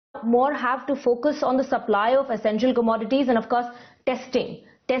more have to focus on the supply of essential commodities and of course testing.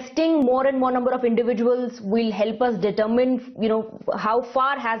 Testing more and more number of individuals will help us determine, how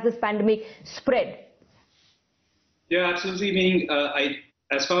far has this pandemic spread. Yeah, absolutely. Meaning,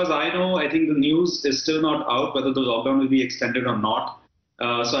 as far as I know, I think the news is still not out whether the lockdown will be extended or not.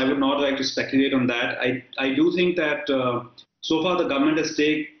 So I would not like to speculate on that. I do think that so far the government has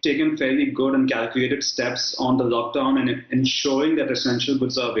taken fairly good and calculated steps on the lockdown and ensuring that essential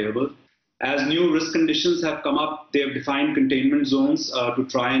goods are available. As new risk conditions have come up, they have defined containment zones to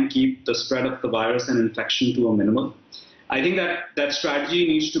try and keep the spread of the virus and infection to a minimum. I think that strategy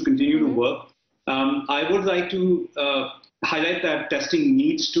needs to continue to work. I would like to highlight that testing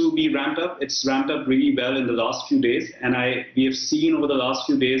needs to be ramped up. It's ramped up really well in the last few days, and we have seen over the last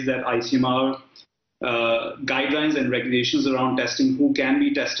few days that ICMR guidelines and regulations around testing, who can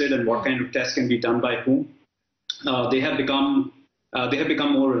be tested and what kind of tests can be done by whom, they have become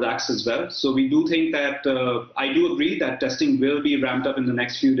more relaxed as well. So we do think that I do agree that testing will be ramped up in the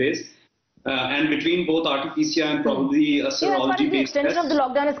next few days. And between both RT-PCR and probably a serology-based as far as the extension of the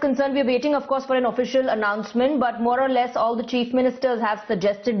lockdown is concerned, we are waiting, of course, for an official announcement. But more or less, all the chief ministers have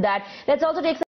suggested that. Let's also take